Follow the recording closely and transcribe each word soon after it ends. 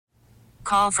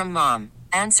call from mom.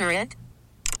 Answer it.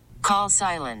 Call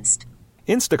silenced.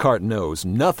 Instacart knows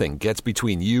nothing gets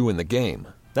between you and the game.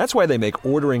 That's why they make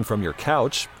ordering from your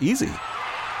couch easy.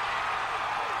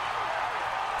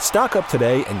 Stock up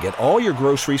today and get all your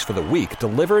groceries for the week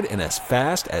delivered in as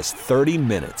fast as 30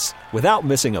 minutes without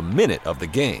missing a minute of the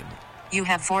game. You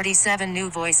have 47 new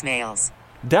voicemails.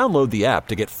 Download the app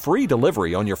to get free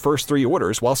delivery on your first 3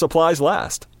 orders while supplies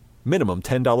last. Minimum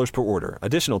 $10 per order.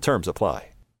 Additional terms apply.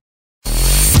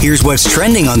 Here's what's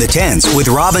trending on the 10s with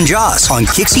Rob and Joss on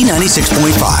Kixie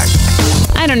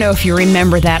 96.5. I don't know if you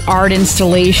remember that art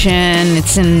installation.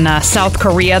 It's in South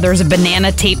Korea. There's a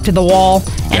banana taped to the wall,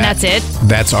 and that's it.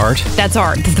 That's art? That's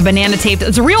art. It's the banana taped.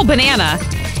 It's a real banana,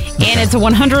 and it's a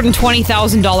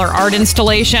 $120,000 art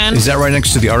installation. Is that right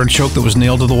next to the artichoke that was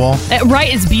nailed to the wall?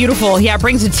 Right, it's beautiful. Yeah, it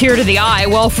brings a tear to the eye.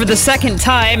 Well, for the second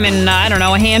time in, I don't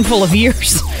know, a handful of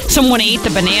years, someone ate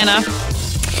the banana.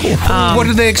 What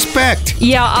did they expect?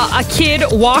 Yeah, a kid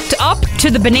walked up to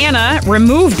the banana,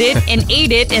 removed it, and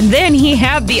ate it, and then he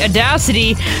had the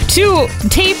audacity to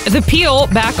tape the peel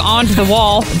back onto the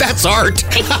wall. That's art.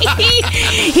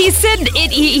 He said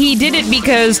he did it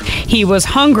because he was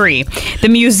hungry. The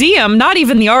museum, not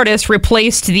even the artist,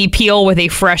 replaced the peel with a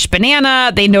fresh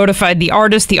banana. They notified the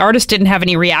artist. The artist didn't have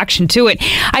any reaction to it.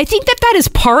 I think that is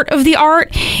part of the art,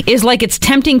 is like it's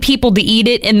tempting people to eat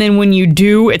it, and then when you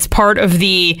do, it's part of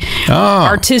the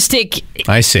artistic.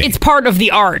 I see. It's part of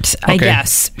the art, I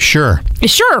guess. Sure,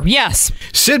 yes.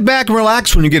 Sit back and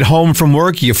relax when you get home from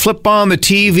work. You flip on the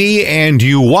TV and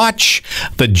you watch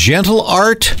The Gentle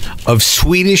Art of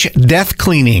Swedish Death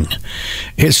Cleaning.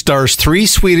 It stars 3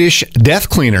 Swedish death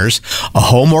cleaners, a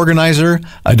home organizer,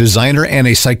 a designer, and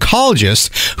a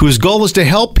psychologist whose goal is to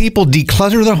help people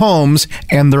declutter their homes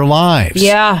and their lives.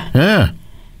 Yeah.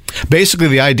 Basically,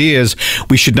 the idea is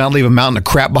we should not leave a mountain of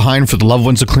crap behind for the loved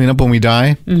ones to clean up when we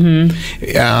die.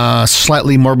 Mm-hmm.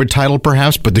 Slightly morbid title,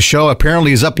 perhaps, but the show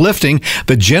apparently is uplifting.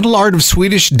 The Gentle Art of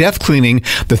Swedish Death Cleaning.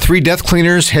 The 3 death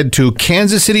cleaners head to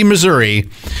Kansas City, Missouri,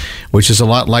 which is a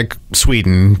lot like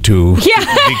Sweden, to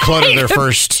declutter their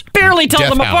first barely tell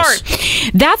them apart.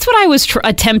 That's what I was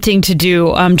attempting to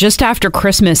do just after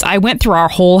Christmas. I went through our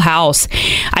whole house.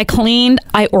 I cleaned,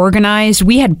 I organized.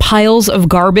 We had piles of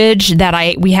garbage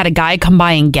that we had a guy come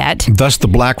by and get. Thus the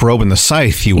black robe and the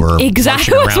scythe you were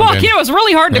exactly. It was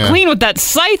really hard to clean with that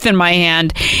scythe in my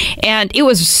hand, and it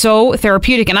was so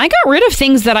therapeutic. And I got rid of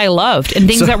things that I loved and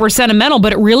things that were sentimental,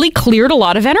 but it really cleared a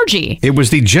lot of energy. It was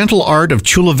the gentle art of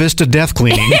Chula Vista death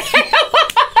cleaning.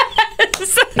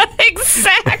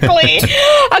 Exactly.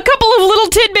 A couple of little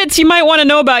tidbits you might want to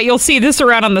know about. You'll see this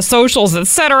around on the socials,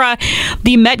 etc.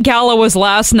 The Met Gala was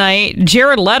last night.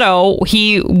 Jared Leto,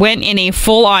 he went in a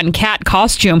full-on cat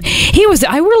costume.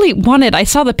 I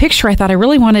saw the picture. I thought I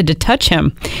really wanted to touch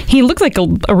him. He looked like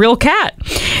a real cat.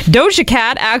 Doja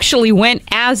Cat actually went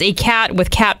as a cat with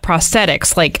cat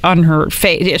prosthetics, like on her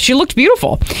face. She looked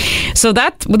beautiful. So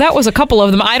that was a couple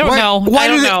of them. I don't know.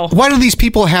 Why do these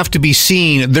people have to be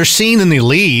seen? They're seen and they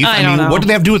leave. I mean, what do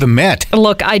they have to do with the Met?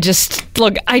 Look, I just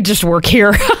work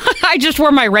here. I just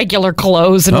wear my regular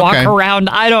clothes and walk around.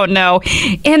 I don't know.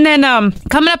 And then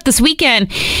coming up this weekend,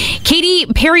 Katy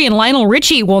Perry and Lionel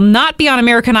Richie will not be on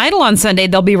American Idol on Sunday.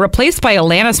 They'll be replaced by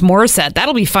Alanis Morissette.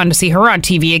 That'll be fun to see her on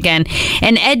TV again.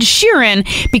 And Ed Sheeran,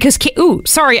 because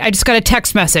I just got a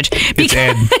text message. It's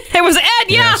Ed. It was Ed,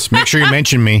 yeah. Yes, make sure you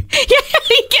mention me. Yeah,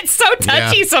 he gets so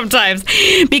touchy sometimes.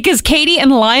 Because Katy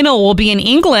and Lionel will be in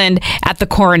England at the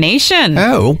Coronation.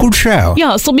 Oh, good show.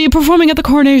 Yes, they'll be performing at the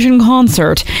Coronation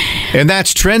concert. And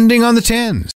that's trending on the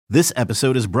 10s. This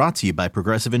episode is brought to you by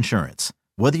Progressive Insurance.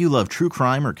 Whether you love true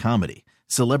crime or comedy,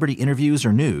 celebrity interviews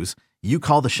or news, you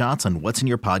call the shots on what's in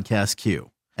your podcast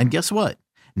queue. And guess what?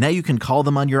 Now you can call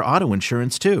them on your auto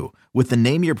insurance too with the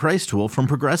Name Your Price tool from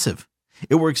Progressive.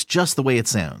 It works just the way it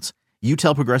sounds. You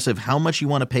tell Progressive how much you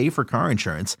want to pay for car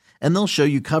insurance, and they'll show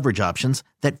you coverage options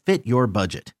that fit your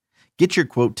budget. Get your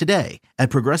quote today at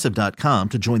Progressive.com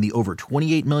to join the over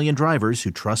 28 million drivers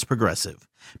who trust Progressive.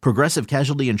 Progressive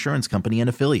Casualty Insurance Company and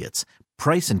Affiliates.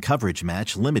 Price and coverage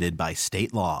match limited by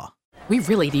state law. We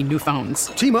really need new phones.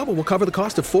 T-Mobile will cover the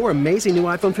cost of 4 amazing new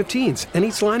iPhone 15s, and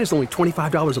each line is only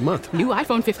 $25 a month. New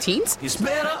iPhone 15s? It's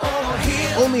better over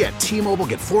here. Only at T-Mobile,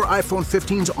 get 4 iPhone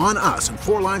 15s on us and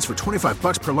 4 lines for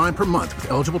 $25 per line per month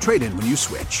with eligible trade-in when you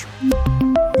switch.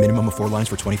 Minimum of 4 lines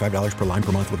for $25 per line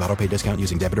per month with auto pay discount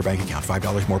using debit or bank account.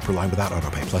 $5 more per line without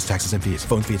auto pay, plus taxes and fees.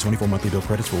 Phone fee at 24 monthly bill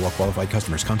credits for well-qualified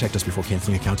customers. Contact us before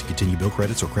canceling account to continue bill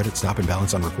credits or credit stop and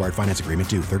balance on required finance agreement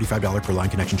due. $35 per line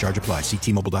connection charge applies. See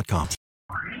T-Mobile.com.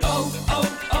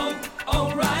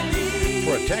 O'Reilly.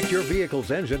 For a Protect your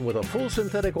vehicle's engine with a full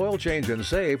synthetic oil change and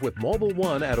save with Mobile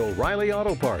One at O'Reilly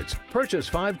Auto Parts. Purchase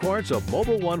 5 quarts of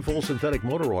Mobile One full synthetic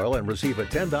motor oil and receive a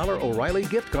 $10 O'Reilly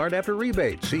gift card after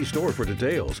rebate. See store for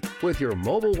details. With your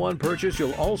Mobile One purchase,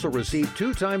 you'll also receive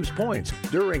 2 times points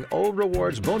during O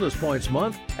Rewards Bonus Points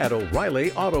Month at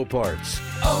O'Reilly Auto Parts.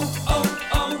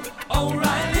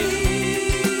 O'Reilly.